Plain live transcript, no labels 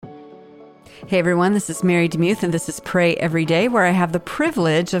Hey everyone, this is Mary DeMuth, and this is Pray Every Day, where I have the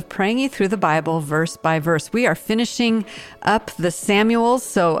privilege of praying you through the Bible verse by verse. We are finishing up the Samuels,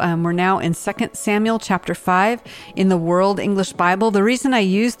 so we're now in 2 Samuel chapter 5 in the World English Bible. The reason I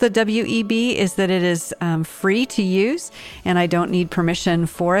use the WEB is that it is free to use, and I don't need permission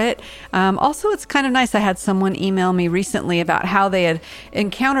for it. Also, it's kind of nice. I had someone email me recently about how they had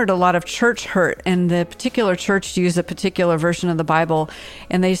encountered a lot of church hurt, and the particular church used a particular version of the Bible,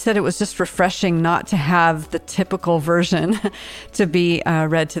 and they said it was just refreshing not to have the typical version to be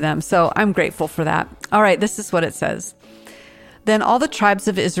read to them. So I'm grateful for that. All right, this is what it says. Then all the tribes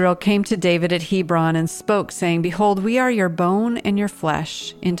of Israel came to David at Hebron and spoke, saying, Behold, we are your bone and your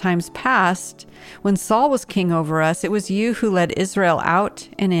flesh. In times past, when Saul was king over us, it was you who led Israel out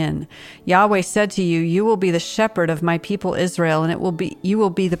and in. Yahweh said to you, You will be the shepherd of my people Israel, and you will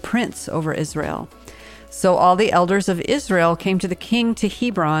be the prince over Israel. So all the elders of Israel came to the king to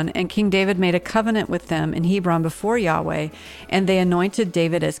Hebron, and King David made a covenant with them in Hebron before Yahweh, and they anointed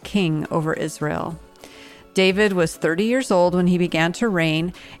David as king over Israel. David was 30 years old when he began to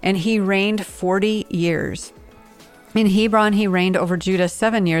reign, and he reigned 40 years. In Hebron, he reigned over Judah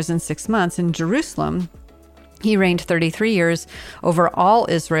 7 years and 6 months. In Jerusalem, he reigned 33 years over all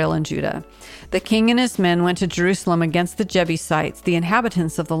Israel and Judah. The king and his men went to Jerusalem against the Jebusites, the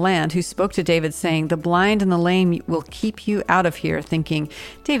inhabitants of the land, who spoke to David, saying, The blind and the lame will keep you out of here, thinking,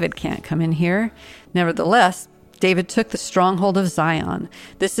 David can't come in here. Nevertheless, David took the stronghold of Zion.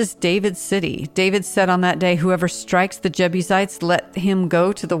 This is David's city. David said on that day, Whoever strikes the Jebusites, let him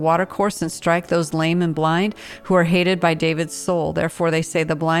go to the watercourse and strike those lame and blind who are hated by David's soul. Therefore they say,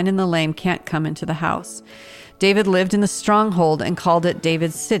 The blind and the lame can't come into the house. David lived in the stronghold and called it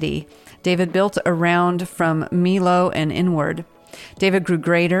David's city. David built around from Millo and inward. David grew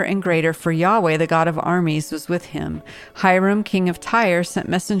greater and greater, for Yahweh, the God of armies, was with him. Hiram, king of Tyre, sent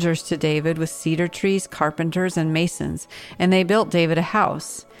messengers to David with cedar trees, carpenters, and masons, and they built David a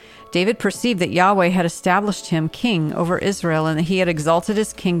house. David perceived that Yahweh had established him king over Israel, and that he had exalted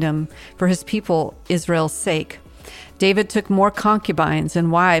his kingdom for his people Israel's sake. David took more concubines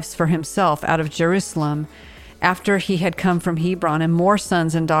and wives for himself out of Jerusalem after he had come from Hebron, and more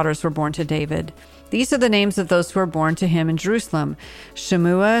sons and daughters were born to David. These are the names of those who were born to him in Jerusalem: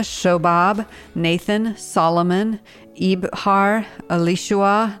 Shemua, Shobab, Nathan, Solomon, Ibhar,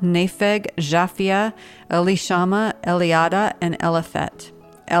 Elishua, Nepheg, Japhia, Elishama, Eliada, and Eliphelet.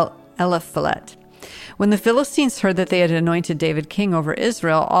 When the Philistines heard that they had anointed David king over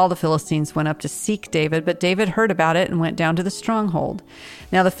Israel, all the Philistines went up to seek David, but David heard about it and went down to the stronghold.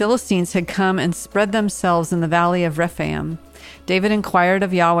 Now the Philistines had come and spread themselves in the valley of Rephaim. David inquired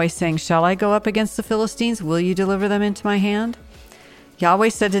of Yahweh, saying, Shall I go up against the Philistines? Will you deliver them into my hand? Yahweh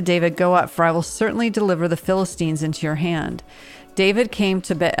said to David, Go up, for I will certainly deliver the Philistines into your hand. David came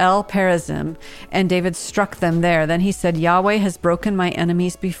to Baal Perazim, and David struck them there. Then he said, Yahweh has broken my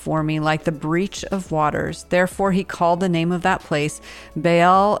enemies before me like the breach of waters. Therefore he called the name of that place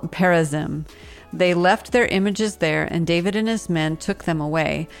Baal Perazim. They left their images there, and David and his men took them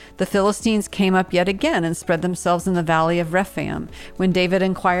away. The Philistines came up yet again and spread themselves in the valley of Rephaim. When David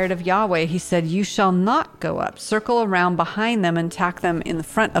inquired of Yahweh, he said, You shall not go up. Circle around behind them and attack them in the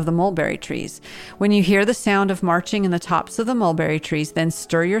front of the mulberry trees. When you hear the sound of marching in the tops of the mulberry trees, then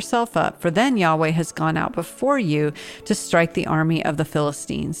stir yourself up, for then Yahweh has gone out before you to strike the army of the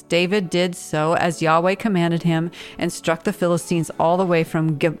Philistines. David did so as Yahweh commanded him, and struck the Philistines all the way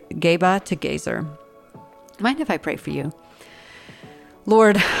from Geba to Gezer. Mind if I pray for you?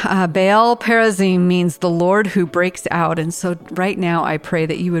 Lord, Baal Perazim means the Lord who breaks out. And so right now I pray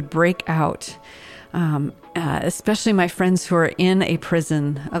that you would break out, especially my friends who are in a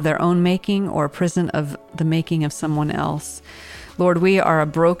prison of their own making or a prison of the making of someone else. Lord, we are a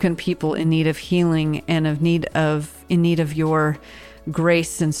broken people in need of healing and in need of your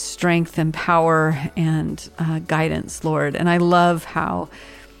grace and strength and power and guidance, Lord. And I love how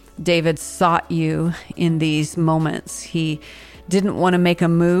David sought you in these moments. He didn't want to make a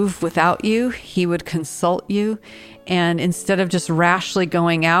move without you. He would consult you. And instead of just rashly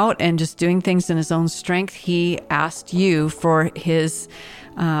going out and just doing things in his own strength, he asked you for his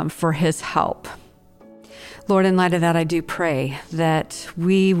help. Lord, in light of that, I do pray that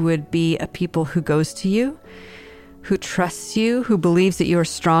we would be a people who goes to you, who trusts you, who believes that you are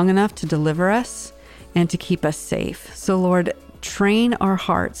strong enough to deliver us and to keep us safe. So Lord, train our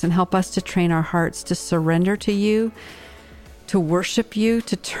hearts and help us to train our hearts to surrender to you, to worship you,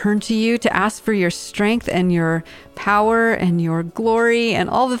 to turn to you, to ask for your strength and your power and your glory and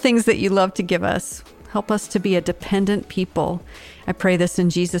all the things that you love to give us. Help us to be a dependent people. I pray this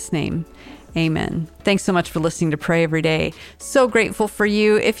in Jesus' name. Amen. Thanks so much for listening to Pray Every Day. So grateful for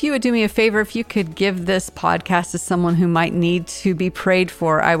you. If you would do me a favor, if you could give this podcast to someone who might need to be prayed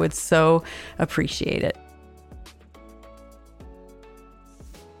for, I would so appreciate it.